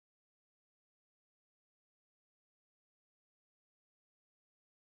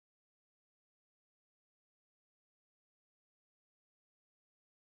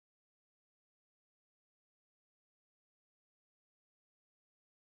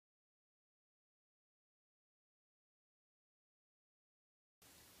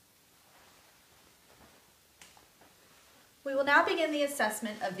We will now begin the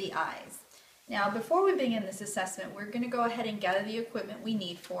assessment of the eyes. Now, before we begin this assessment, we're going to go ahead and gather the equipment we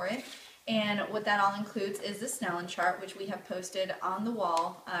need for it. And what that all includes is the Snellen chart, which we have posted on the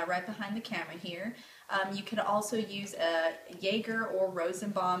wall right behind the camera here. You could also use a Jaeger or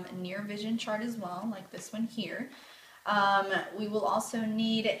Rosenbaum near vision chart as well, like this one here. We will also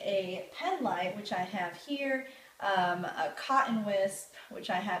need a pen light, which I have here, a cotton wisp, which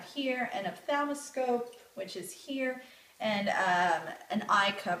I have here, an ophthalmoscope, which is here, and an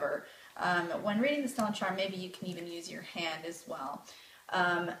eye cover. When reading the Snellen chart, maybe you can even use your hand as well.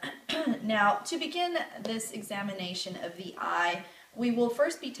 Now, to begin this examination of the eye, we will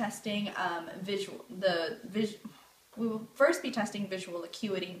first be testing visual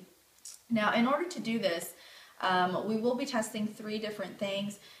acuity. Now, in order to do this, we will be testing three different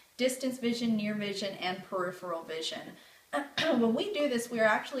things: distance vision, near vision, and peripheral vision. When we do this, we are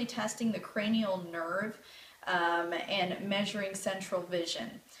actually testing the cranial nerve and measuring central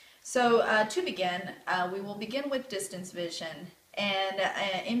vision. So to begin, we will begin with distance vision. And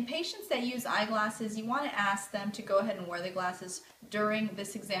in patients that use eyeglasses, you want to ask them to go ahead and wear the glasses during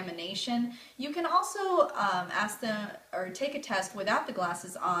this examination. You can also ask them or take a test without the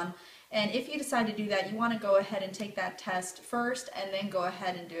glasses on. And if you decide to do that, you want to go ahead and take that test first and then go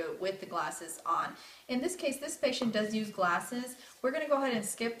ahead and do it with the glasses on. In this case, this patient does use glasses. We're going to go ahead and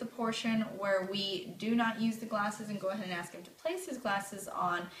skip the portion where we do not use the glasses and go ahead and ask him to place his glasses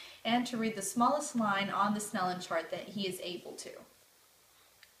on and to read the smallest line on the Snellen chart that he is able to.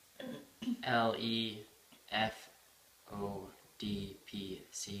 L-E-F-O-D-P-C-T.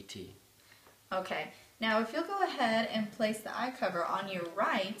 Okay, now if you'll go ahead and place the eye cover on your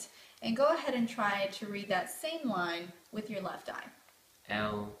right and go ahead and try to read that same line with your left eye.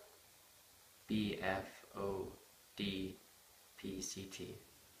 L-B-F-O-D-P-C-T.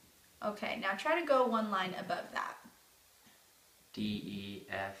 Okay, now try to go one line above that. D-E-F-P-O-T-H-C.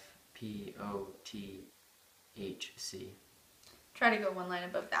 Try to go one line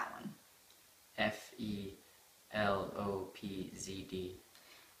above that one. F-E-L-O-P-Z-D.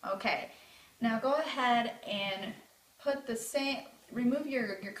 Okay, now go ahead and put the same, remove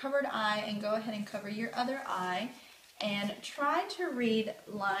your covered eye and go ahead and cover your other eye and try to read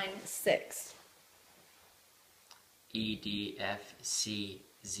line 6. E-D-F-C-Z-P.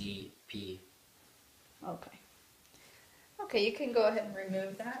 Okay. Okay, you can go ahead and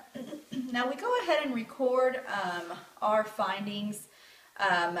remove that. Now we go ahead and record our findings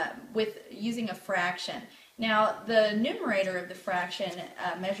with using a fraction. Now the numerator of the fraction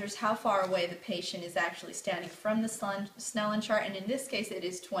measures how far away the patient is actually standing from the Snellen chart, and in this case it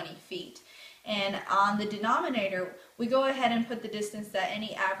is 20 feet. And on the denominator, we go ahead and put the distance that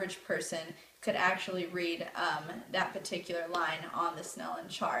any average person could actually read that particular line on the Snellen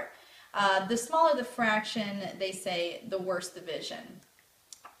chart. The smaller the fraction, they say, the worse the vision.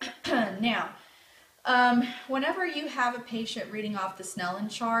 Now, whenever you have a patient reading off the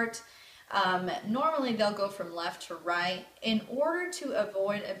Snellen chart, normally they'll go from left to right. In order to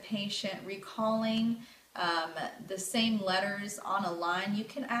avoid a patient recalling the same letters on a line, you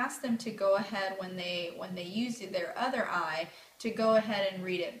can ask them to go ahead when they use their other eye to go ahead and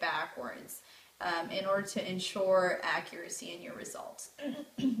read it backwards in order to ensure accuracy in your results.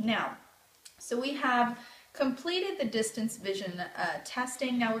 Now, so we have completed the distance vision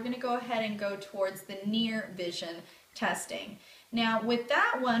testing. Now we're going to go ahead and go towards the near vision testing. Now with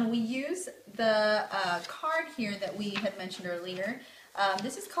that one, we use the card here that we had mentioned earlier.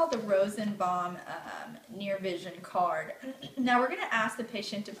 This is called the Rosenbaum near vision card. Now we're going to ask the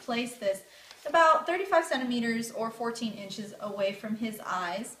patient to place this about 35 centimeters or 14 inches away from his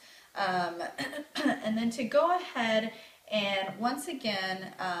eyes, and then to go ahead and once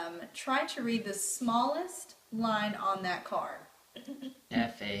again try to read the smallest line on that card.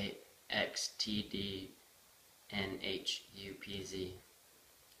 F-A-X-T-D-N-H-U-P-Z.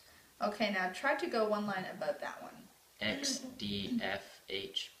 Okay, now try to go one line above that one.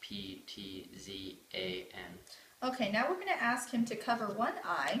 X-D-F-H-P-T-Z-A-N. Okay, now we're going to ask him to cover one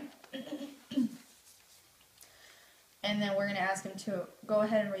eye. And then we're going to ask him to go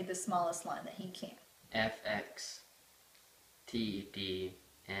ahead and read the smallest line that he can.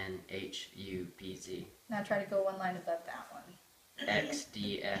 F-X-T-D-N-H-U-P-Z. Now try to go one line above that one.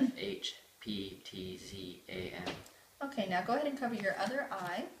 X-D-F-H-P-T-Z-A-N. Okay, now go ahead and cover your other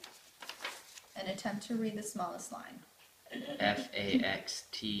eye and attempt to read the smallest line.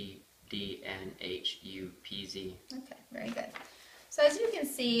 F-A-X-T-D-N-H-U-P-Z. Okay, very good. So as you can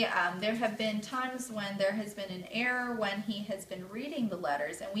see, there have been times when there has been an error when he has been reading the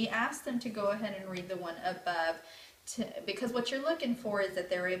letters, and we asked them to go ahead and read the one above because what you're looking for is that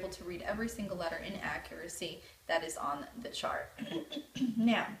they're able to read every single letter in accuracy that is on the chart.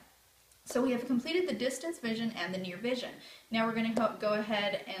 Now, so we have completed the distance vision and the near vision. Now we're going to go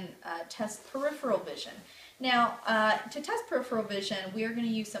ahead and test peripheral vision. Now, to test peripheral vision, we are going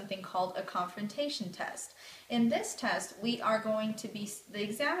to use something called a confrontation test. In this test, the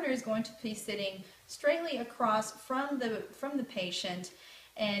examiner is going to be sitting straightly across from the patient,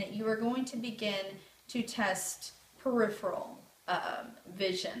 and you are going to begin to test peripheral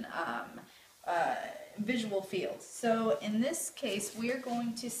vision, visual fields. So in this case, we are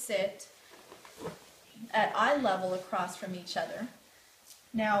going to sit at eye level across from each other.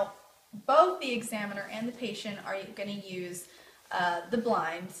 Now, both the examiner and the patient are going to use the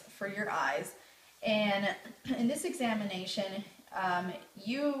blinds for your eyes. And in this examination,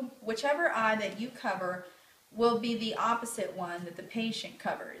 whichever eye that you cover will be the opposite one that the patient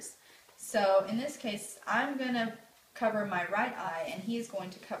covers. So in this case, I'm going to cover my right eye and he is going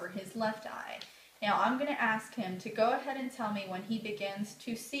to cover his left eye. Now I'm going to ask him to go ahead and tell me when he begins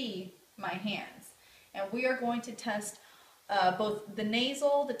to see my hands. And we are going to test both the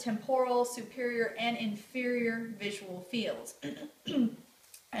nasal, the temporal, superior, and inferior visual fields.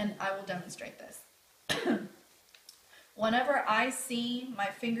 And I will demonstrate this. Whenever I see my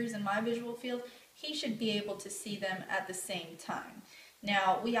fingers in my visual field, he should be able to see them at the same time.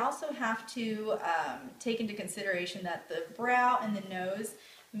 Now, we also have to take into consideration that the brow and the nose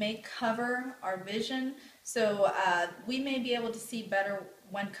may cover our vision, so we may be able to see better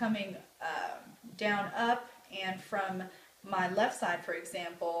when coming down up and from my left side, for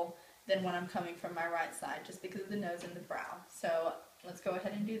example, than when I'm coming from my right side, just because of the nose and the brow. So let's go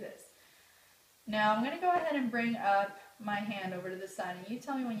ahead and do this. Now I'm going to go ahead and bring up my hand over to the side, and you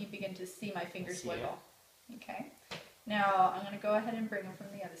tell me when you begin to see my fingers wiggle. Okay. Now I'm going to go ahead and bring them from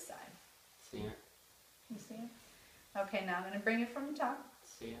the other side. See it. You see it? Okay, now I'm going to bring it from the top.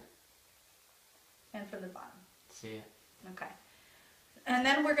 See it. And from the bottom. See it. Okay. And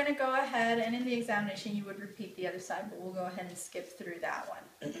then we're going to go ahead, and in the examination you would repeat the other side, but we'll go ahead and skip through that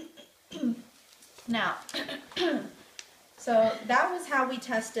one. Now, so that was how we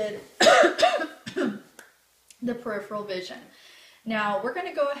tested the peripheral vision. Now we're going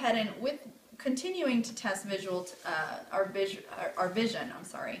to go ahead and, with continuing to test our vision,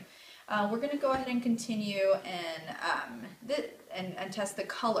 we're going to go ahead and continue and test the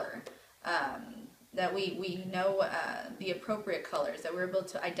color, that we know the appropriate colors, that we're able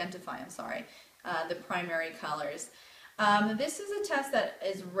to identify, the primary colors. This is a test that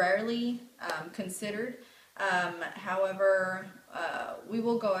is rarely considered. However, we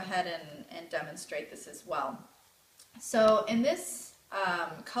will go ahead and demonstrate this as well. So in this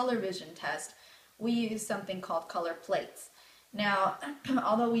color vision test, we use something called color plates. Now,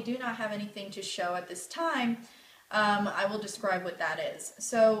 although we do not have anything to show at this time, I will describe what that is.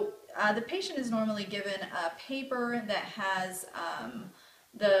 So the patient is normally given a paper that has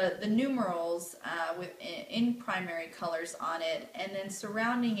the numerals in primary colors on it, and then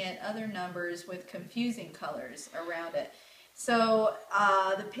surrounding it other numbers with confusing colors around it. So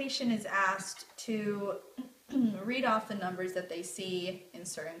the patient is asked to read off the numbers that they see in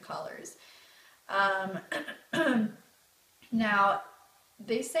certain colors. Now,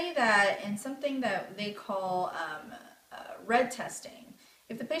 they say that in something that they call red testing,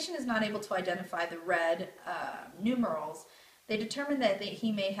 if the patient is not able to identify the red numerals, they determine that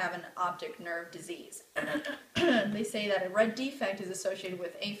he may have an optic nerve disease. They say that a red defect is associated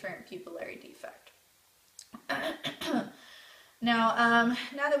with afferent pupillary defect. Now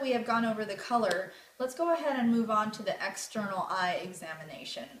that we have gone over the color, let's go ahead and move on to the external eye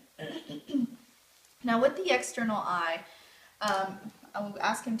examination. Now with the external eye, I will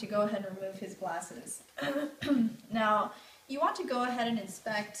ask him to go ahead and remove his glasses. Now, you want to go ahead and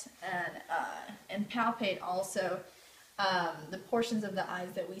inspect and palpate also the portions of the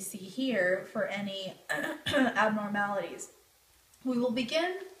eyes that we see here for any abnormalities. We will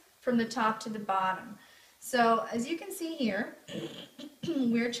begin from the top to the bottom. So as you can see here,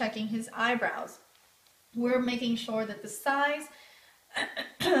 we're checking his eyebrows. We're making sure that the size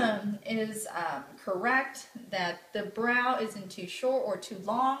is correct, that the brow isn't too short or too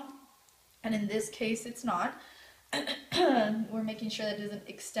long, and in this case it's not. We're making sure that it doesn't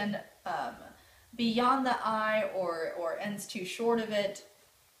extend beyond the eye or ends too short of it.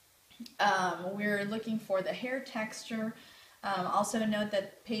 We're looking for the hair texture. Also note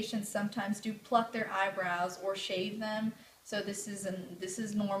that patients sometimes do pluck their eyebrows or shave them, so this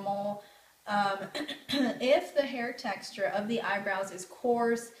is normal. If the hair texture of the eyebrows is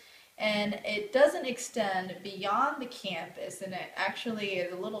coarse and it doesn't extend beyond the campus and it actually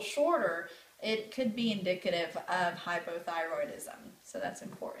is a little shorter, it could be indicative of hypothyroidism. So that's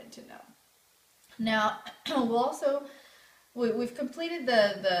important to know. Now, we've completed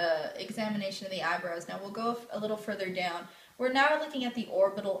the examination of the eyebrows. Now we'll go a little further down. We're now looking at the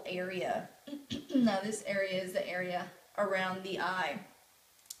orbital area. Now this area is the area around the eye.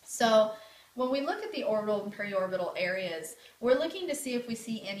 So when we look at the orbital and periorbital areas, we're looking to see if we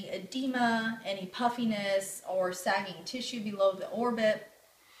see any edema, any puffiness, or sagging tissue below the orbit.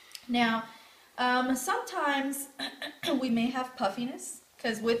 Now, sometimes we may have puffiness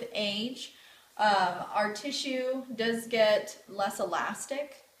because with age, our tissue does get less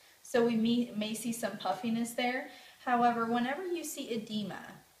elastic, so we may see some puffiness there. However, whenever you see edema,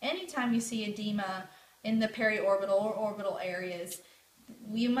 anytime you see edema in the periorbital or orbital areas,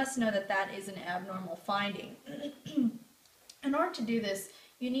 you must know that that is an abnormal finding. In order to do this,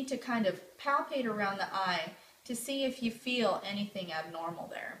 you need to kind of palpate around the eye to see if you feel anything abnormal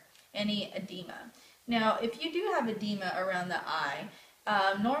there, any edema. Now, if you do have edema around the eye,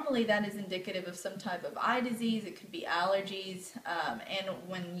 normally that is indicative of some type of eye disease. It could be allergies, and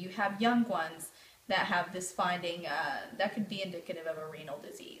when you have young ones that have this finding, that could be indicative of a renal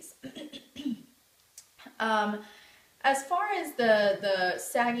disease. As far as the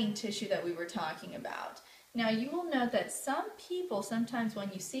sagging tissue that we were talking about, now you will note that some people, sometimes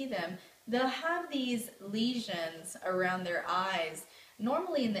when you see them, they'll have these lesions around their eyes,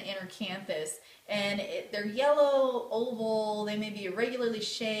 normally in the inner canthus, and they're yellow, oval, they may be irregularly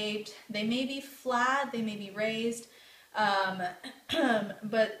shaped, they may be flat, they may be raised,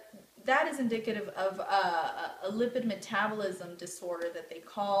 but that is indicative of a lipid metabolism disorder that they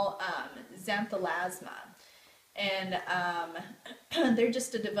call xanthelasma. And they're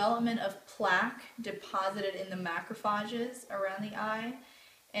just a development of plaque deposited in the macrophages around the eye,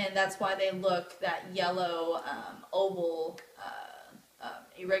 and that's why they look that yellow, oval,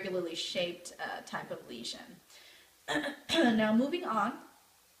 irregularly shaped type of lesion. Now moving on,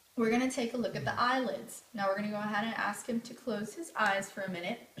 we're going to take a look at the eyelids. Now we're going to go ahead and ask him to close his eyes for a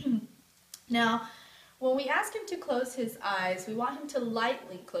minute. Now, when we ask him to close his eyes, we want him to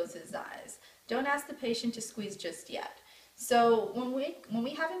lightly close his eyes. Don't ask the patient to squeeze just yet. So when we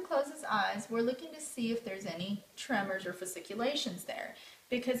have him close his eyes, we're looking to see if there's any tremors or fasciculations there.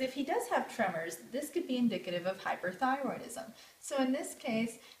 Because if he does have tremors, this could be indicative of hyperthyroidism. So in this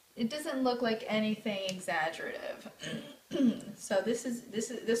case, it doesn't look like anything exaggerative. So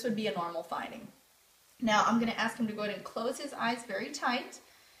this would be a normal finding. Now I'm going to ask him to go ahead and close his eyes very tight.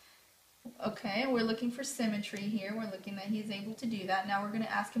 Okay, we're looking for symmetry here. We're looking that he's able to do that. Now we're going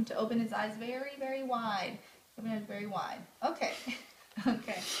to ask him to open his eyes very, very wide. Open his eyes very wide. Okay.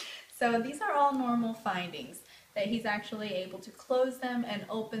 Okay. So these are all normal findings, that he's actually able to close them and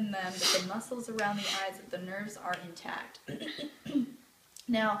open them, that the muscles around the eyes, that the nerves are intact.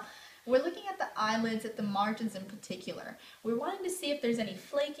 Now, we're looking at the eyelids, at the margins in particular. We're wanting to see if there's any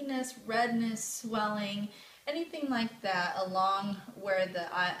flakiness, redness, swelling, anything like that along where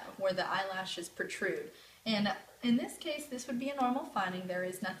the eyelashes protrude. And in this case, this would be a normal finding. There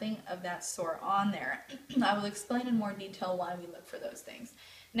is nothing of that sort on there. I will explain in more detail why we look for those things.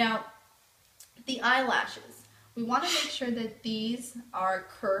 Now, the eyelashes. We want to make sure that these are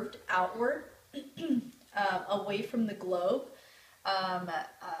curved outward, away from the globe.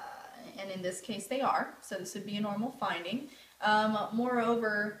 And in this case they are, so this would be a normal finding.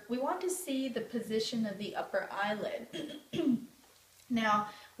 Moreover, we want to see the position of the upper eyelid. Now,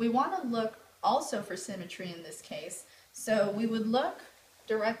 we want to look also for symmetry in this case. So we would look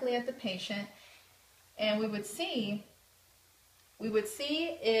directly at the patient, and we would see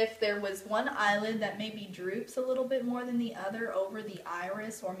if there was one eyelid that maybe droops a little bit more than the other over the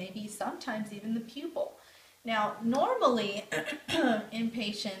iris, or maybe sometimes even the pupil. Now, normally in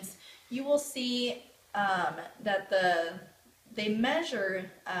patients, you will see that they measure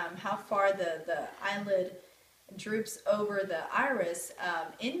how far the eyelid droops over the iris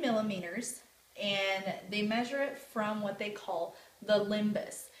in millimeters, and they measure it from what they call the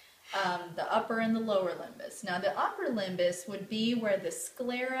limbus, the upper and the lower limbus. Now, the upper limbus would be where the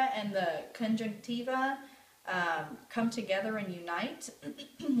sclera and the conjunctiva come together and unite,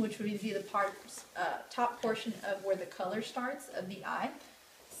 which would be the top portion of where the color starts of the eye.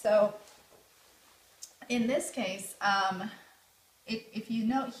 So in this case, if you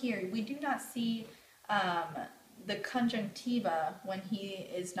note here, we do not see the conjunctiva when he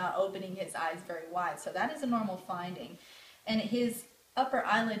is not opening his eyes very wide. So that is a normal finding. And his upper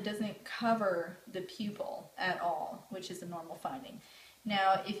eyelid doesn't cover the pupil at all, which is a normal finding.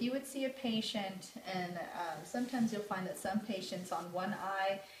 Now, if you would see a patient, and sometimes you'll find that some patients on one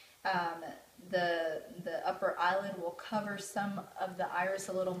eye Um, the upper eyelid will cover some of the iris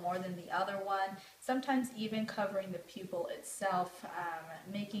a little more than the other one, sometimes even covering the pupil itself,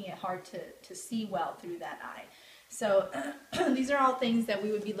 making it hard to see well through that eye. So these are all things that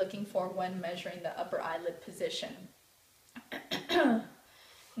we would be looking for when measuring the upper eyelid position.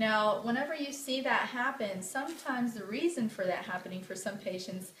 Now, whenever you see that happen, sometimes the reason for that happening for some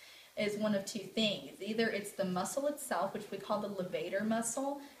patients is one of two things. Either it's the muscle itself, which we call the levator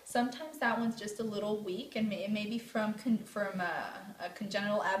muscle. Sometimes that one's just a little weak, and it may be from a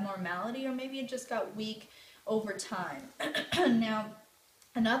congenital abnormality, or maybe it just got weak over time. Now,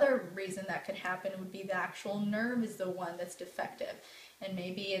 another reason that could happen would be the actual nerve is the one that's defective, and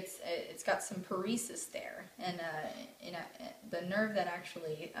maybe it's got some paresis there, and the nerve that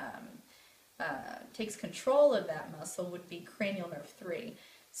actually takes control of that muscle would be cranial nerve 3.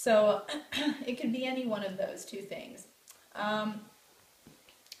 So it could be any one of those two things. Now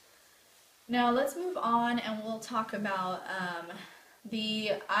let's move on, and we'll talk about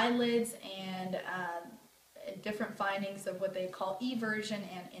the eyelids and different findings of what they call eversion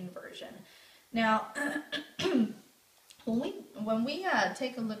and inversion. Now, when we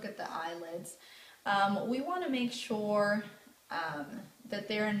take a look at the eyelids, we want to make sure that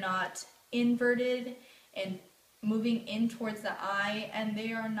they're not inverted and moving in towards the eye, and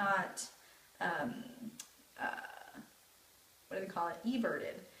they are not, what do they call it,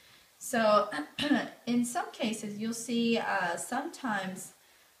 everted. So in some cases, you'll see sometimes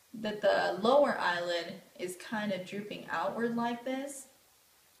that the lower eyelid is kind of drooping outward like this,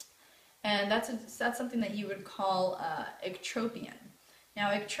 and that's something that you would call ectropion. Now,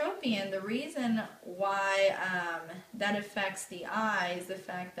 ectropion, the reason why that affects the eye is the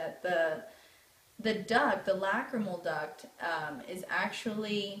fact that the duct, the lacrimal duct, is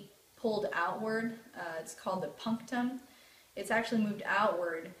actually pulled outward. It's called the punctum. It's actually moved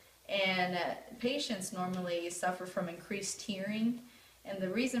outward, and patients normally suffer from increased tearing. And the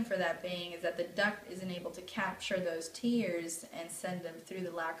reason for that being is that the duct isn't able to capture those tears and send them through the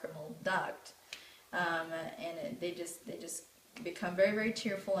lacrimal duct, and they just become very, very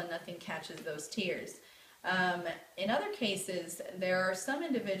tearful, and nothing catches those tears. In other cases, there are some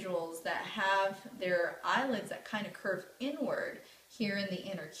individuals that have their eyelids that kind of curve inward here in the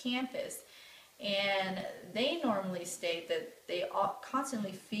inner campus, and they normally state that they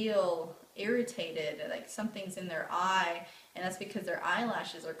constantly feel irritated, like something's in their eye, and that's because their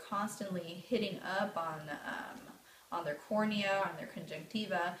eyelashes are constantly hitting up on their cornea, on their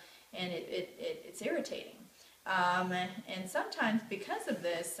conjunctiva, and it's irritating. And sometimes because of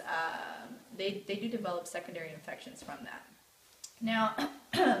this, they do develop secondary infections from that. Now,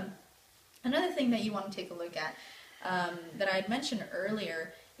 another thing that you want to take a look at that I had mentioned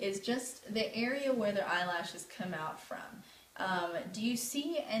earlier is just the area where their eyelashes come out from. Do you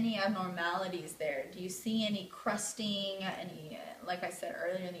see any abnormalities there? Do you see any crusting, any, like I said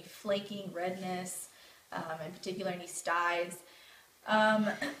earlier, any flaking, redness, in particular any styes?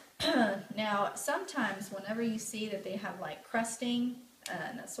 Now, sometimes whenever you see that they have like crusting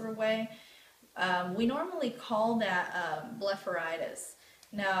in that sort of way, we normally call that blepharitis.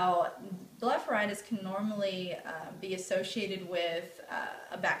 Now, blepharitis can normally be associated with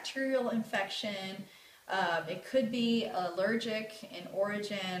a bacterial infection. It could be allergic in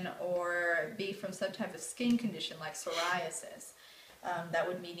origin, or be from some type of skin condition like psoriasis. That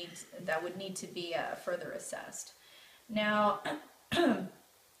would need to be further assessed. Now,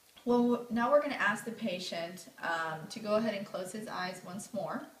 well, now we're going to ask the patient to go ahead and close his eyes once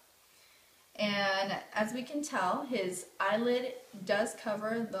more. And as we can tell, his eyelid does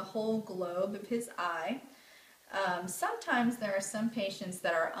cover the whole globe of his eye. Sometimes there are some patients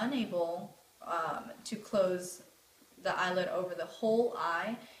that are unable to close the eyelid over the whole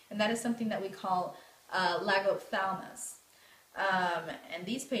eye, and that is something that we call lagophthalmos. And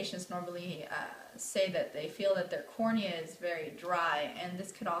these patients normally say that they feel that their cornea is very dry, and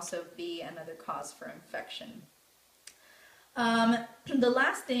this could also be another cause for infection. The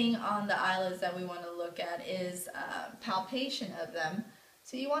last thing on the eyelids that we want to look at is palpation of them.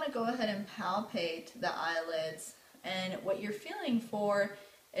 So you want to go ahead and palpate the eyelids, and what you're feeling for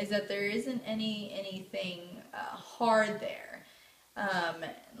is that there isn't anything hard there,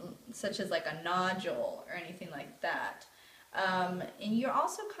 such as like a nodule or anything like that. And you're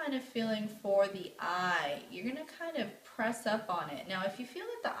also kind of feeling for the eye. You're going to kind of press up on it. Now, if you feel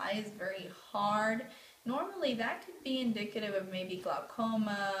that the eye is very hard, normally that could be indicative of maybe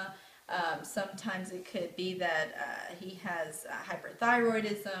glaucoma. Sometimes it could be that he has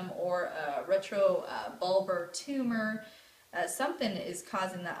hyperthyroidism or a retrobulbar tumor. Something is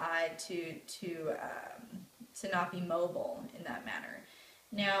causing the eye to not be mobile in that manner.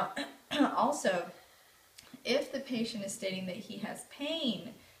 Now, also, if the patient is stating that he has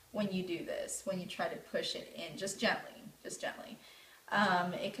pain when you do this, when you try to push it in, just gently,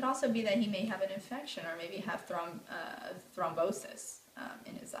 it could also be that he may have an infection or maybe have thrombosis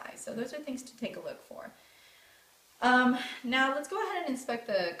in his eye. So those are things to take a look for. Now let's go ahead and inspect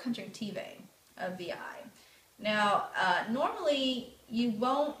the conjunctivae of the eye. Now, normally you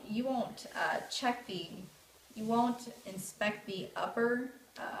won't inspect the upper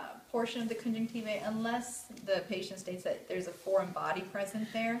portion of the conjunctivae unless the patient states that there's a foreign body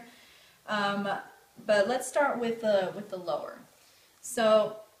present there. But let's start with the lower.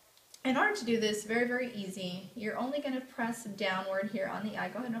 So, in order to do this, very, very easy. You're only going to press downward here on the eye.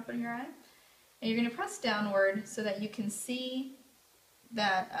 Go ahead and open your eye. And you're going to press downward so that you can see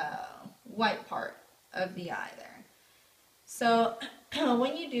that white part of the eye there. So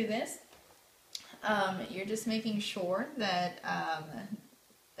when you do this, you're just making sure that,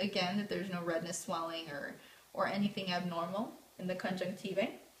 again, that there's no redness, swelling, or anything abnormal in the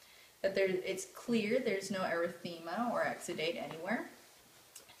conjunctivae. That it's clear, there's no erythema or exudate anywhere.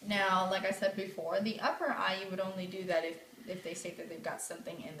 Now, like I said before, the upper eye, you would only do that if they say that they've got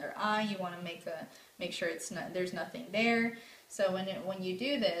something in their eye. You want to make sure there's nothing there. So when you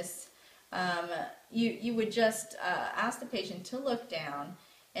do this, you would just ask the patient to look down,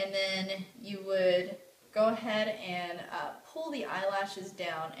 and then you would go ahead and pull the eyelashes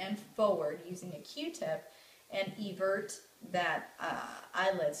down and forward using a Q-tip and evert that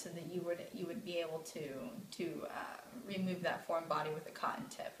eyelid so that you would be able to remove that foreign body with a cotton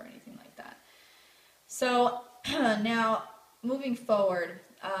tip or anything like that. So now moving forward,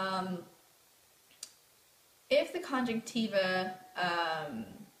 if the conjunctiva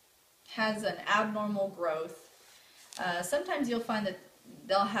has an abnormal growth, sometimes you'll find that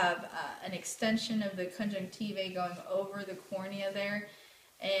they'll have an extension of the conjunctivae going over the cornea there,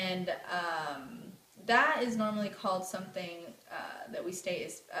 and that is normally called something that we state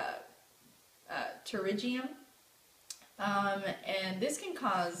is pterygium, and this can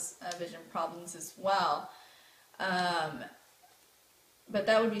cause vision problems as well. But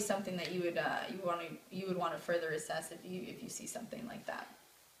that would be something that you would want to further assess if you see something like that.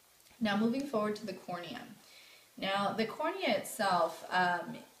 Now moving forward to the cornea. Now the cornea itself,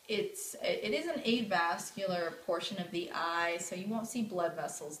 it is an avascular portion of the eye, so you won't see blood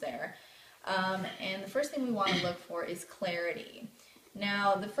vessels there. And the first thing we want to look for is clarity.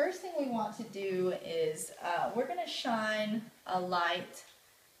 Now the first thing we want to do is we're going to shine a light.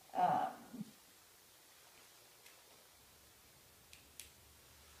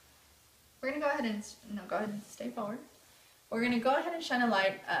 We're going to go ahead and go ahead and stay forward. We're going to go ahead and shine a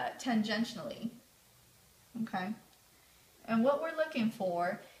light tangentially. Okay. And what we're looking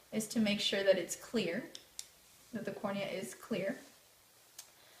for is to make sure that it's clear, that the cornea is clear.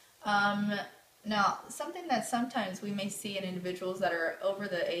 Now, something that sometimes we may see in individuals that are over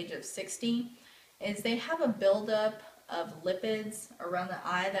the age of 60 is they have a buildup of lipids around the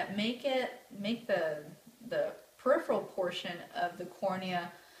eye that make the peripheral portion of the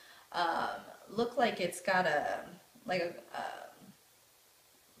cornea look like it's got a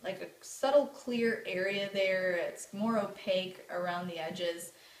subtle clear area there. It's more opaque around the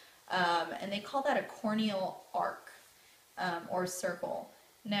edges, and they call that a corneal arc or circle.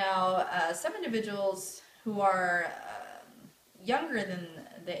 Now, some individuals who are younger than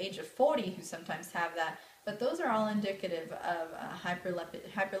the age of 40 who sometimes have that, but those are all indicative of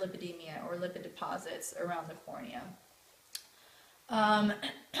hyperlipidemia or lipid deposits around the cornea.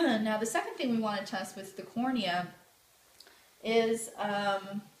 Now, the second thing we want to test with the cornea is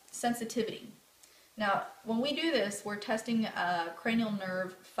sensitivity. Now, when we do this, we're testing cranial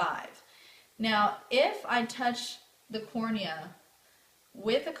nerve 5. Now, if I touch the cornea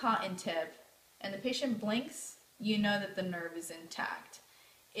with a cotton tip and the patient blinks, you know that the nerve is intact.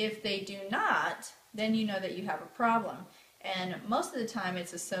 If they do not, then you know that you have a problem. And most of the time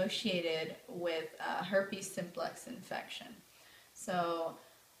it's associated with herpes simplex infection. So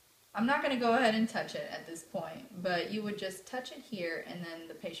I'm not going to go ahead and touch it at this point, but you would just touch it here and then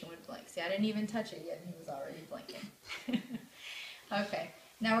the patient would blink. See, I didn't even touch it yet and he was already blinking. Okay,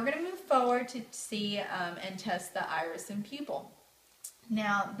 now we're going to move forward to see and test the iris and pupil.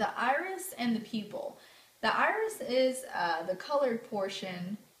 Now, the iris and the pupil. The iris is the colored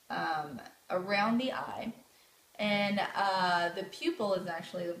portion around the eye, and the pupil is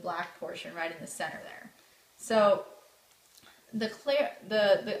actually the black portion right in the center there. So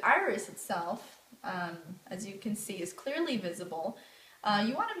the iris itself, as you can see, is clearly visible.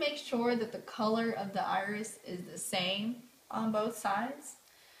 You want to make sure that the color of the iris is the same on both sides.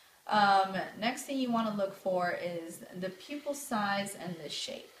 Next thing you want to look for is the pupil size and the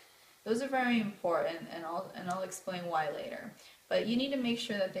shape. Those are very important, and I'll explain why later. But you need to make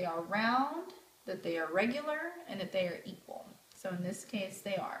sure that they are round, that they are regular, and that they are equal. So in this case,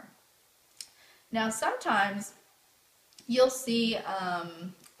 they are. Now sometimes you'll see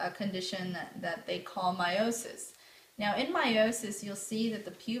a condition that they call meiosis. Now in meiosis, you'll see that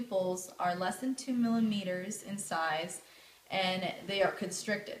the pupils are less than 2 millimeters in size, and they are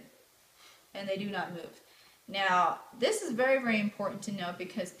constricted, and they do not move. Now, this is very, very important to note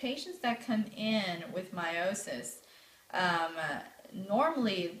because patients that come in with meiosis,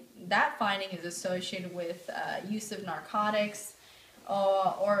 normally that finding is associated with use of narcotics,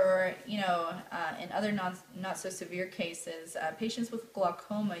 or in other not so severe cases, patients with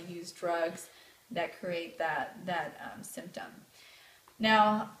glaucoma use drugs that create that symptom.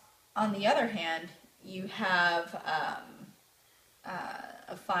 Now, on the other hand, you have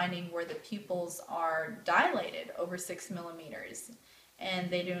a finding where the pupils are dilated over 6 millimeters and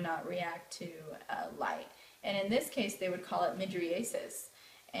they do not react to light. And in this case, they would call it mydriasis.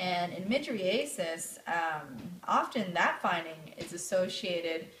 And in mydriasis, often that finding is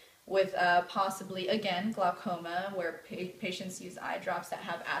associated with possibly, again, glaucoma, where patients use eye drops that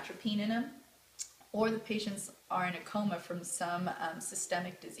have atropine in them, or the patients are in a coma from some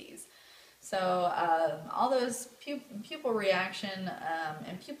systemic disease. So all those pupil reaction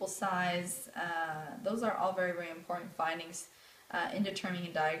and pupil size, those are all very, very important findings in determining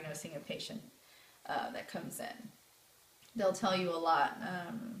and diagnosing a patient that comes in. They'll tell you a lot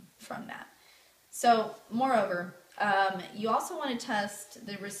from that. So moreover, you also want to test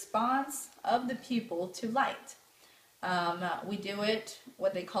the response of the pupil to light. We do it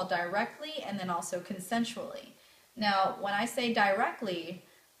what they call directly and then also consensually. Now, when I say directly,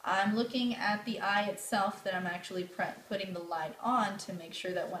 I'm looking at the eye itself that I'm actually putting the light on to make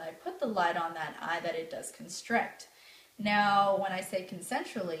sure that when I put the light on that eye that it does constrict. Now, when I say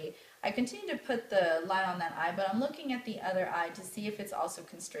consensually, I continue to put the light on that eye, but I'm looking at the other eye to see if it's also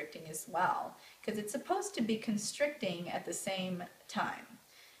constricting as well, because it's supposed to be constricting at the same time.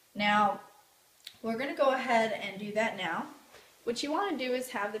 Now, we're going to go ahead and do that now. What you want to do is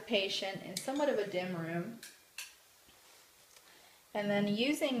have the patient in somewhat of a dim room, and then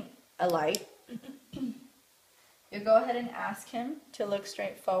using a light, you go ahead and ask him to look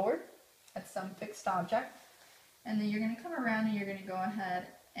straight forward at some fixed object, and then you're going to come around and you're going to go ahead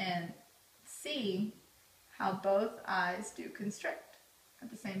and see how both eyes do constrict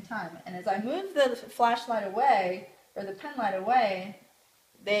at the same time. And as I move the flashlight away, or the pen light away,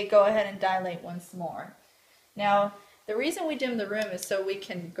 they go ahead and dilate once more. Now, the reason we dim the room is so we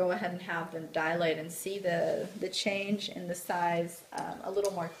can go ahead and have them dilate and see the change in the size a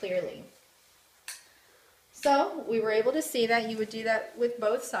little more clearly. So we were able to see that. You would do that with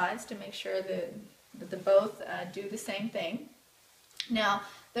both sides to make sure that they both do the same thing. Now,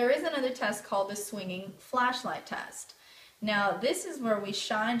 there is another test called the swinging flashlight test. Now, this is where we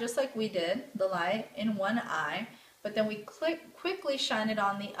shine, just like we did, the light in one eye, but then we quickly shine it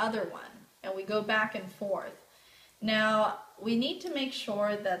on the other one, and we go back and forth. Now, we need to make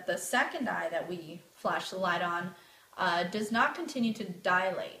sure that the second eye that we flash the light on does not continue to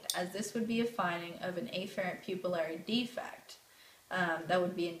dilate, as this would be a finding of an afferent pupillary defect. That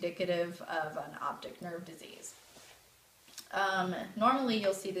would be indicative of an optic nerve disease. Normally,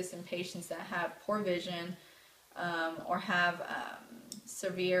 you'll see this in patients that have poor vision or have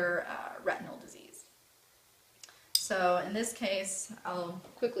severe retinal disease. So in this case, I'll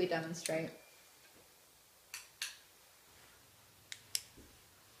quickly demonstrate.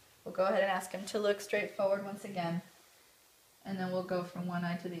 We'll go ahead and ask him to look straight forward once again, and then we'll go from one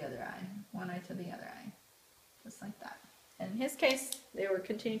eye to the other eye, one eye to the other eye, just like that. And in his case, they were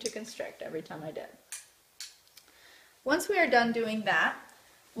continuing to constrict every time I did. Once we are done doing that,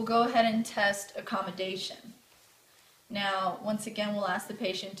 we'll go ahead and test accommodation. Now, once again, we'll ask the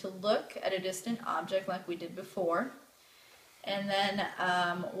patient to look at a distant object like we did before, and then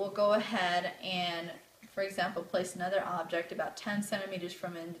we'll go ahead and, for example, place another object about 10 centimeters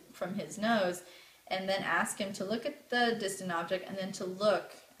from his nose, and then ask him to look at the distant object and then to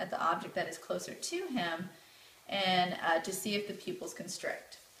look at the object that is closer to him, and to see if the pupils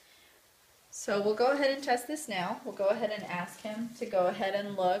constrict. So we'll go ahead and test this now. We'll go ahead and ask him to go ahead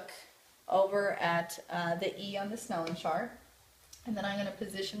and look over at the E on the Snellen chart, and then I'm going to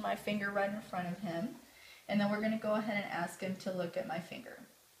position my finger right in front of him, and then we're going to go ahead and ask him to look at my finger.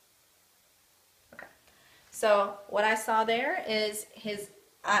 Okay. So what I saw there is his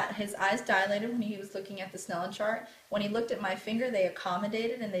eyes dilated when he was looking at the Snellen chart. When he looked at my finger, they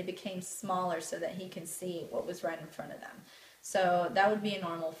accommodated and they became smaller so that he can see what was right in front of them. So that would be a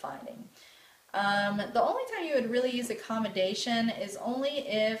normal finding. The only time you would really use accommodation is only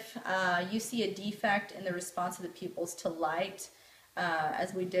if you see a defect in the response of the pupils to light,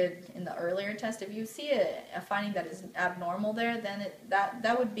 as we did in the earlier test. If you see a finding that is abnormal there, then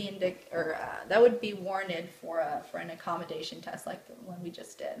that would be that would be warranted for an accommodation test like the one we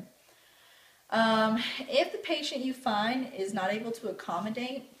just did. If the patient you find is not able to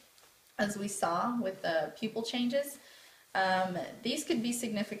accommodate, as we saw with the pupil changes, these could be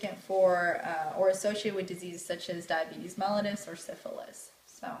significant for or associated with diseases such as diabetes mellitus or syphilis.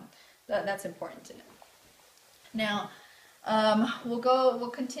 So that's important to know. Now, we'll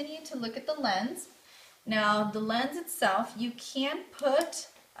continue to look at the lens. Now, the lens itself, you can put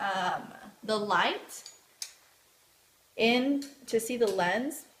the light in to see the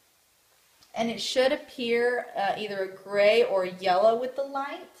lens, and it should appear either a gray or yellow with the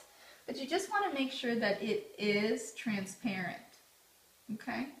light. But you just want to make sure that it is transparent,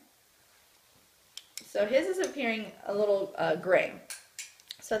 okay? So his is appearing a little gray.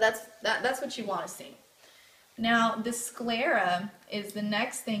 So that's what you want to see. Now, the sclera is the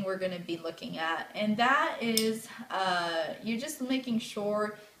next thing we're going to be looking at, and that is you're just making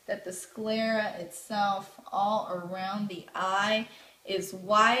sure that the sclera itself all around the eye is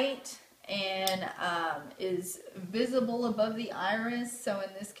white and is visible above the iris. So in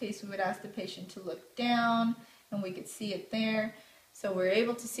this case, we would ask the patient to look down, and we could see it there. So we're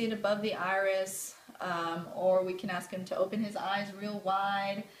able to see it above the iris, or we can ask him to open his eyes real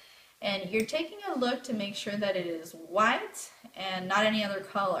wide. And you're taking a look to make sure that it is white and not any other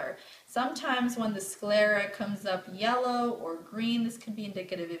color. Sometimes when the sclera comes up yellow or green, this could be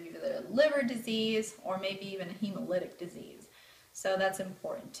indicative of either liver disease or maybe even a hemolytic disease. So that's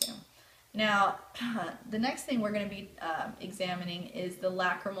important too. Now, the next thing we're going to be examining is the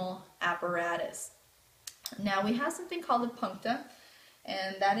lacrimal apparatus. Now, we have something called the puncta,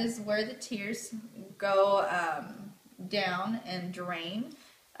 and that is where the tears go down and drain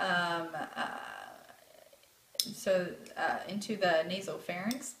into the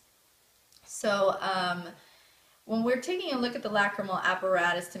nasopharynx. So when we're taking a look at the lacrimal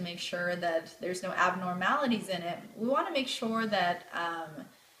apparatus to make sure that there's no abnormalities in it, we want to make sure that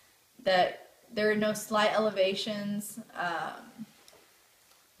that there are no slight elevations,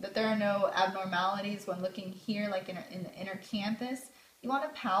 that there are no abnormalities when looking here, like in the inner canthus. You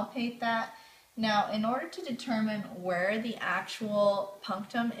want to palpate that. Now, in order to determine where the actual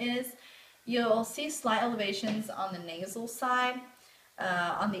punctum is, you'll see slight elevations on the nasal side,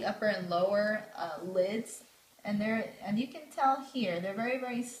 on the upper and lower lids, and you can tell here they're very,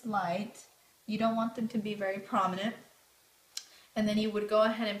 very slight. You don't want them to be very prominent. And then you would go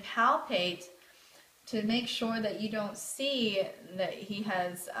ahead and palpate to make sure that you don't see that he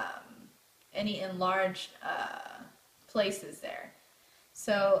has any enlarged places there.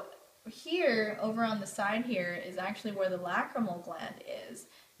 So here, over on the side here, is actually where the lacrimal gland is.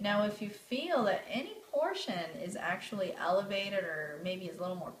 Now, if you feel that any portion is actually elevated or maybe is a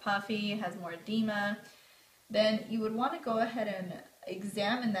little more puffy, has more edema, then you would want to go ahead and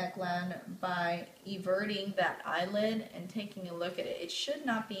examine that gland by everting that eyelid and taking a look at it. It should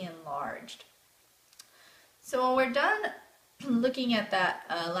not be enlarged. So when we're done looking at that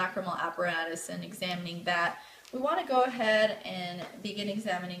lacrimal apparatus and examining that, we want to go ahead and begin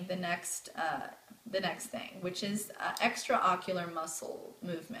examining the next thing, which is extraocular muscle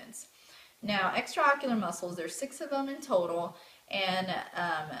movements. Now, extraocular muscles, there's 6 of them in total, and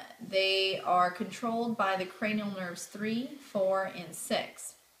they are controlled by the cranial nerves 3, 4, and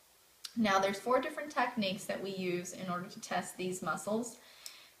 6. Now, there's 4 different techniques that we use in order to test these muscles.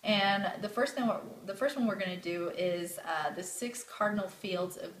 And the first one we're going to do is the 6 cardinal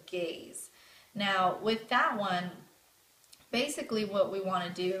fields of gaze. Now, with that one, basically what we want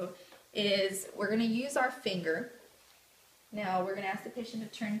to do is we're going to use our finger. Now, we're going to ask the patient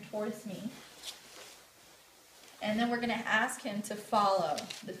to turn towards me. And then we're going to ask him to follow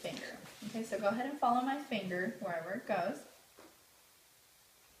the finger. Okay, so go ahead and follow my finger wherever it goes.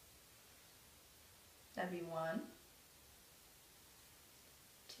 That'd be 1,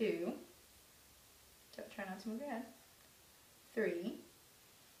 2. Try not to move your head. 3,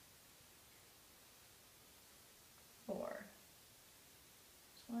 4.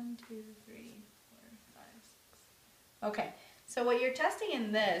 1, 2, 3, 4, 5, 6. Okay. So what you're testing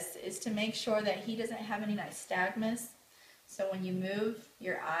in this is to make sure that he doesn't have any nystagmus. So when you move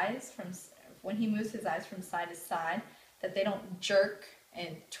your eyes when he moves his eyes from side to side, that they don't jerk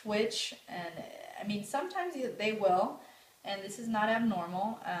and twitch. And I mean, sometimes they will, and this is not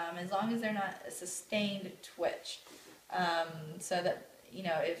abnormal, as long as they're not a sustained twitch. So that you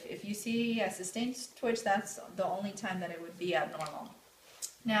know, if you see a sustained twitch, that's the only time that it would be abnormal.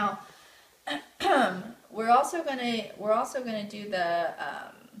 Now, we're also gonna do the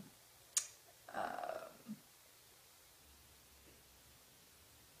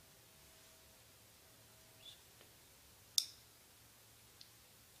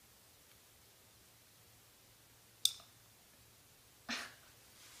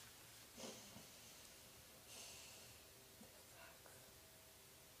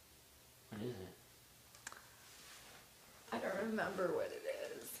What is it? I don't remember what it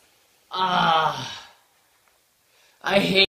is. Ah, I hate